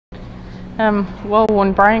Well,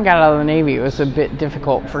 when Brian got out of the Navy, it was a bit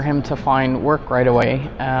difficult for him to find work right away.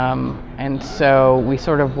 And so we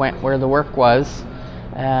sort of went where the work was.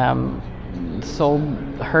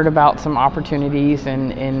 Heard about some opportunities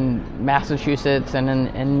in Massachusetts and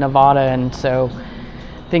in Nevada, and so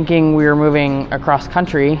thinking we were moving across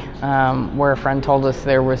country, where a friend told us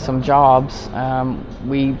there was some jobs,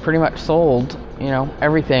 we pretty much sold,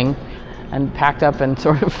 everything and packed up and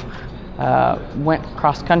sort of went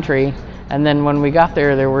cross country. And then when we got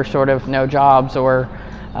there, there were sort of no jobs, or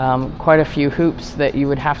quite a few hoops that you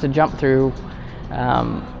would have to jump through,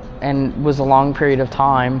 and was a long period of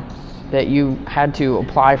time that you had to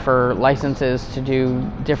apply for licenses to do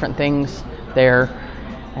different things there,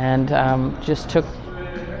 and just took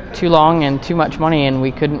too long and too much money, and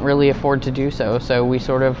we couldn't really afford to do so. So we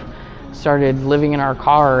sort of started living in our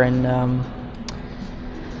car, and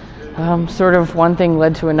sort of one thing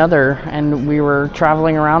led to another, and we were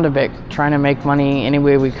traveling around a bit trying to make money any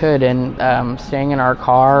way we could, and staying in our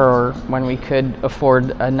car, or when we could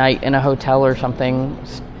afford a night in a hotel or something,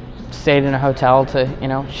 stayed in a hotel to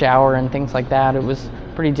shower and things like that. It was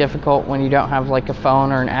pretty difficult when you don't have like a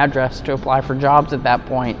phone or an address to apply for jobs at that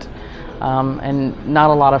point, and not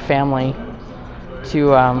a lot of family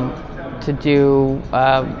to do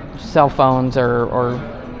cell phones or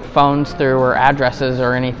phones through, or addresses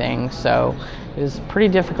or anything. So it was pretty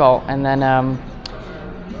difficult. And then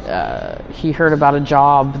he heard about a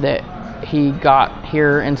job that he got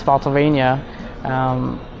here in Spotsylvania.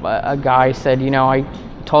 A guy said, I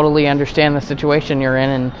totally understand the situation you're in,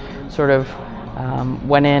 and sort of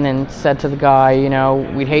went in and said to the guy,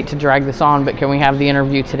 we'd hate to drag this on, but can we have the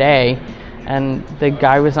interview today? And the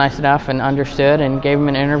guy was nice enough and understood and gave him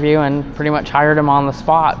an interview and pretty much hired him on the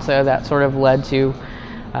spot. So that sort of led to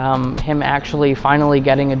him actually finally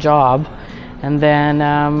getting a job. And then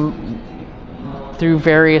through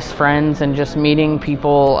various friends and just meeting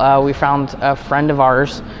people, we found a friend of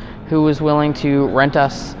ours who was willing to rent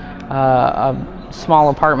us a small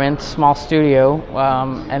apartment, small studio,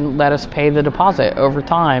 and let us pay the deposit over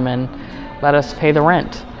time and let us pay the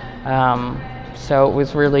rent. So it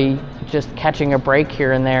was really just catching a break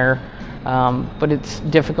here and there, but it's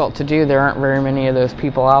difficult to do. There aren't very many of those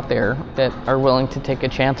people out there that are willing to take a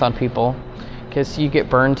chance on people, because you get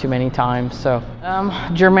burned too many times. So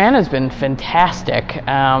Germanna's been fantastic.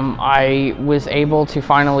 I was able to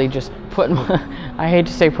finally just I hate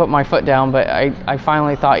to say put my foot down, but I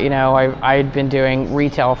finally thought, I had been doing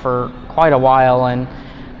retail for quite a while, and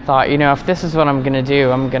thought, if this is what I'm going to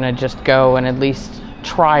do, I'm going to just go and at least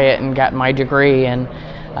try it and get my degree. And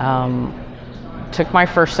took my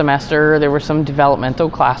first semester. There were some developmental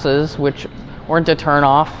classes, which weren't a turn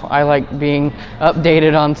off. I like being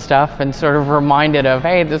updated on stuff and sort of reminded of,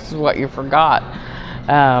 hey, this is what you forgot.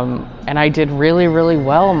 And I did really, really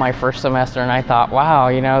well in my first semester, and I thought, wow,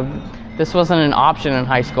 this wasn't an option in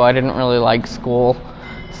high school. I didn't really like school.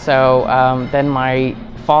 So then my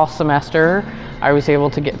fall semester, I was able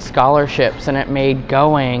to get scholarships, and it made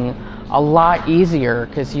going a lot easier,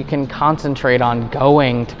 because you can concentrate on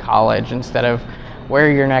going to college instead of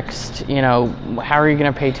where your next, how are you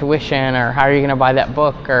going to pay tuition, or how are you going to buy that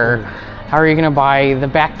book, or how are you going to buy the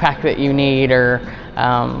backpack that you need, or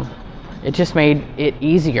it just made it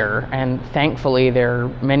easier. And thankfully there are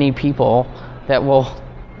many people that will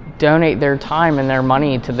donate their time and their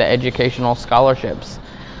money to the educational scholarships,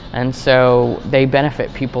 and so they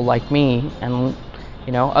benefit people like me and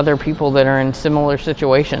other people that are in similar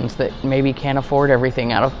situations that maybe can't afford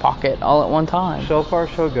everything out of pocket all at one time. So far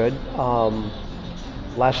so good.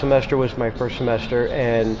 Last semester was my first semester,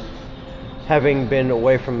 and having been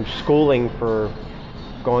away from schooling for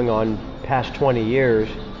going on past 20 years,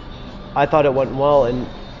 I thought it went well, and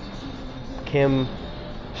Kim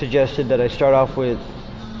suggested that I start off with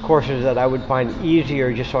courses that I would find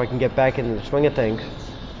easier, just so I can get back into the swing of things.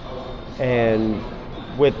 And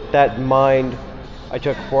with that in mind, I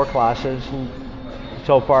took 4 classes, and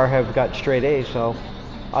so far have got straight A's. So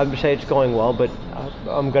I would say it's going well, but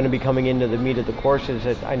I'm going to be coming into the meat of the courses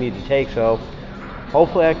that I need to take. So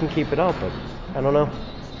hopefully I can keep it up, but I don't know.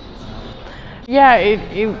 Yeah,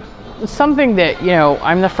 it's something that,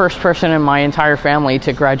 I'm the first person in my entire family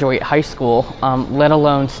to graduate high school, let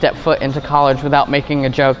alone step foot into college without making a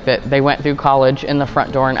joke that they went through college in the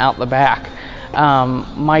front door and out the back.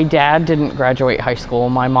 My dad didn't graduate high school.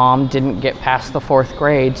 My mom didn't get past the 4th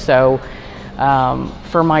grade. So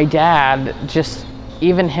for my dad, just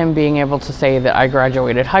even him being able to say that I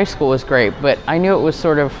graduated high school was great, but I knew it was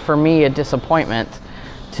sort of, for me, a disappointment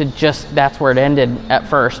to just, that's where it ended at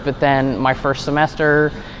first. But then my first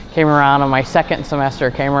semester came around, and my second semester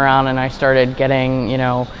came around, and I started getting,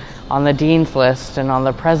 on the dean's list and on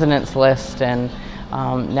the president's list, and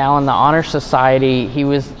now in the honor society.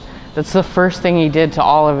 That's the first thing he did to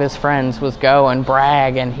all of his friends, was go and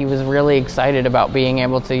brag, and he was really excited about being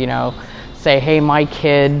able to, you know, say, hey, my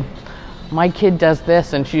kid does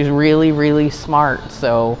this, and she's really, really smart.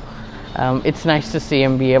 So it's nice to see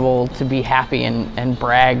him be able to be happy and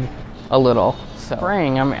brag a little. So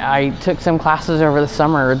spring, I took some classes over the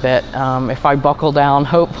summer that if I buckle down,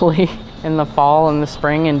 hopefully in the fall and the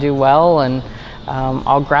spring and do well, and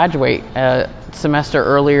I'll graduate a semester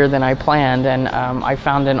earlier than I planned. And I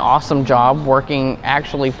found an awesome job working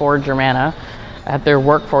actually for Germanna at their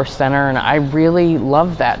workforce center, and I really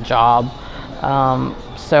love that job.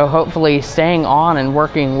 So hopefully staying on and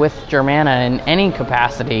working with Germanna in any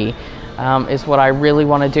capacity is what I really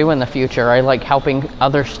want to do in the future. I like helping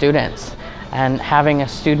other students, and having a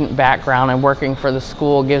student background and working for the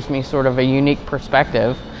school gives me sort of a unique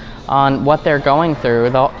perspective on what they're going through,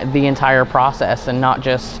 the entire process, and not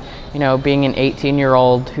just, you know, being an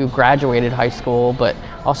 18-year-old who graduated high school, but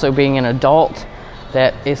also being an adult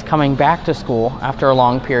that is coming back to school after a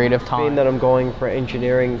long period of time. Being that I'm going for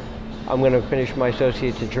engineering, I'm going to finish my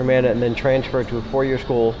associates at Germanna and then transfer to a 4-year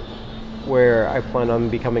school where I plan on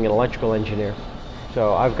becoming an electrical engineer.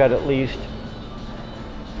 So I've got at least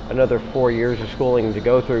another 4 years of schooling to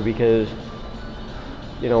go through, because,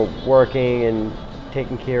 you know, working and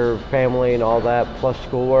taking care of family and all that, plus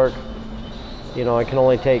schoolwork, you know, I can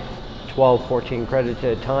only take 12, 14 credits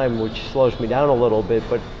at a time, which slows me down a little bit,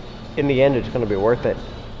 but in the end, it's going to be worth it.